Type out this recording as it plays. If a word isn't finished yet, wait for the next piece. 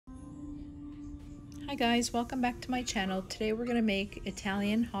Hi guys, welcome back to my channel. Today we're going to make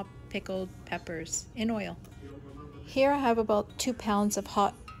Italian hot pickled peppers in oil. Here I have about 2 pounds of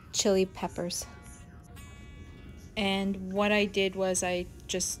hot chili peppers. And what I did was I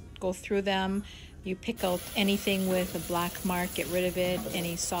just go through them. You pick out anything with a black mark, get rid of it.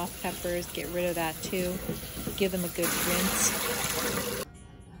 Any soft peppers, get rid of that too. Give them a good rinse.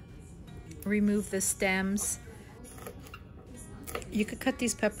 Remove the stems. You could cut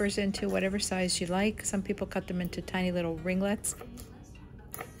these peppers into whatever size you like. Some people cut them into tiny little ringlets.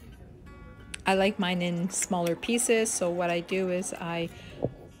 I like mine in smaller pieces, so what I do is I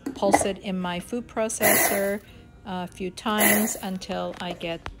pulse it in my food processor a few times until I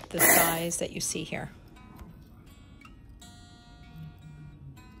get the size that you see here.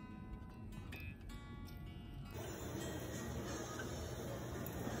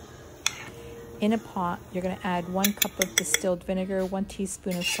 In a pot, you're going to add 1 cup of distilled vinegar, 1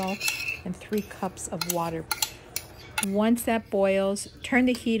 teaspoon of salt, and 3 cups of water. Once that boils, turn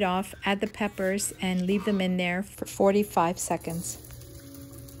the heat off, add the peppers, and leave them in there for 45 seconds.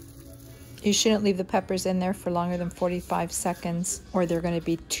 You shouldn't leave the peppers in there for longer than 45 seconds, or they're going to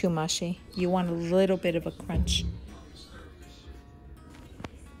be too mushy. You want a little bit of a crunch.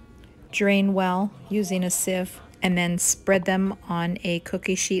 Drain well using a sieve, and then spread them on a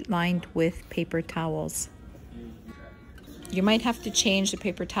cookie sheet lined with paper towels. You might have to change the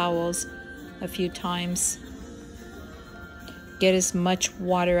paper towels a few times. Get as much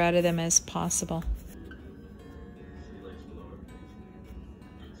water out of them as possible.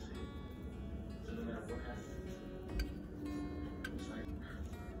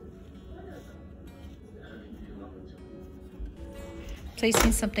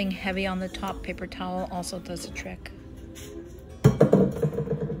 Placing something heavy on the top paper towel also does a trick.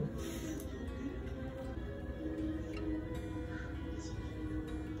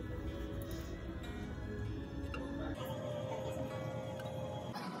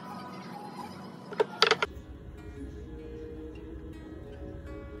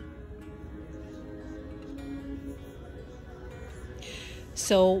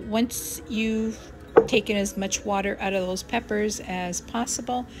 So once you've taken as much water out of those peppers as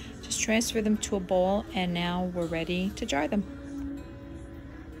possible, just transfer them to a bowl, and now we're ready to jar them.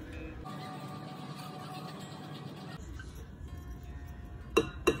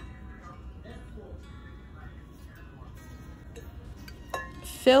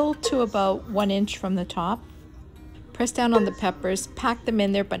 Fill to about 1 inch from the top. Press down on the peppers, pack them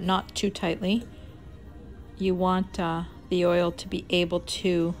in there but not too tightly. You want the oil to be able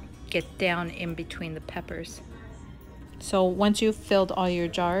to get down in between the peppers. So once you've filled all your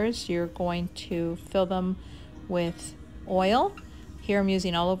jars, you're going to fill them with oil. Here I'm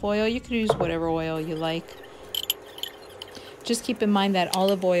using olive oil. You can use whatever oil you like. Just keep in mind that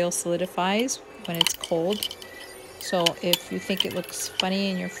olive oil solidifies when it's cold. So if you think it looks funny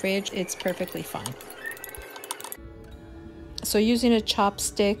in your fridge, it's perfectly fine. So using a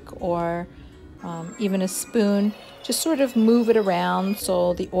chopstick or even a spoon, just sort of move it around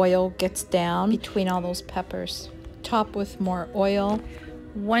so the oil gets down between all those peppers. Top with more oil.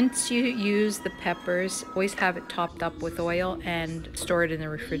 Once you use the peppers, always have it topped up with oil and store it in the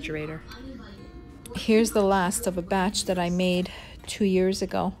refrigerator. Here's the last of a batch that I made 2 years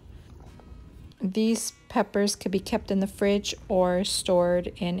ago. These peppers could be kept in the fridge or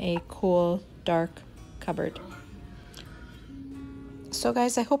stored in a cool, dark cupboard. So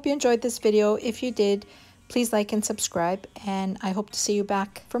guys, I hope you enjoyed this video. If you did, please like and subscribe, and I hope to see you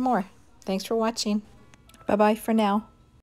back for more. Thanks for watching. Bye-bye for now.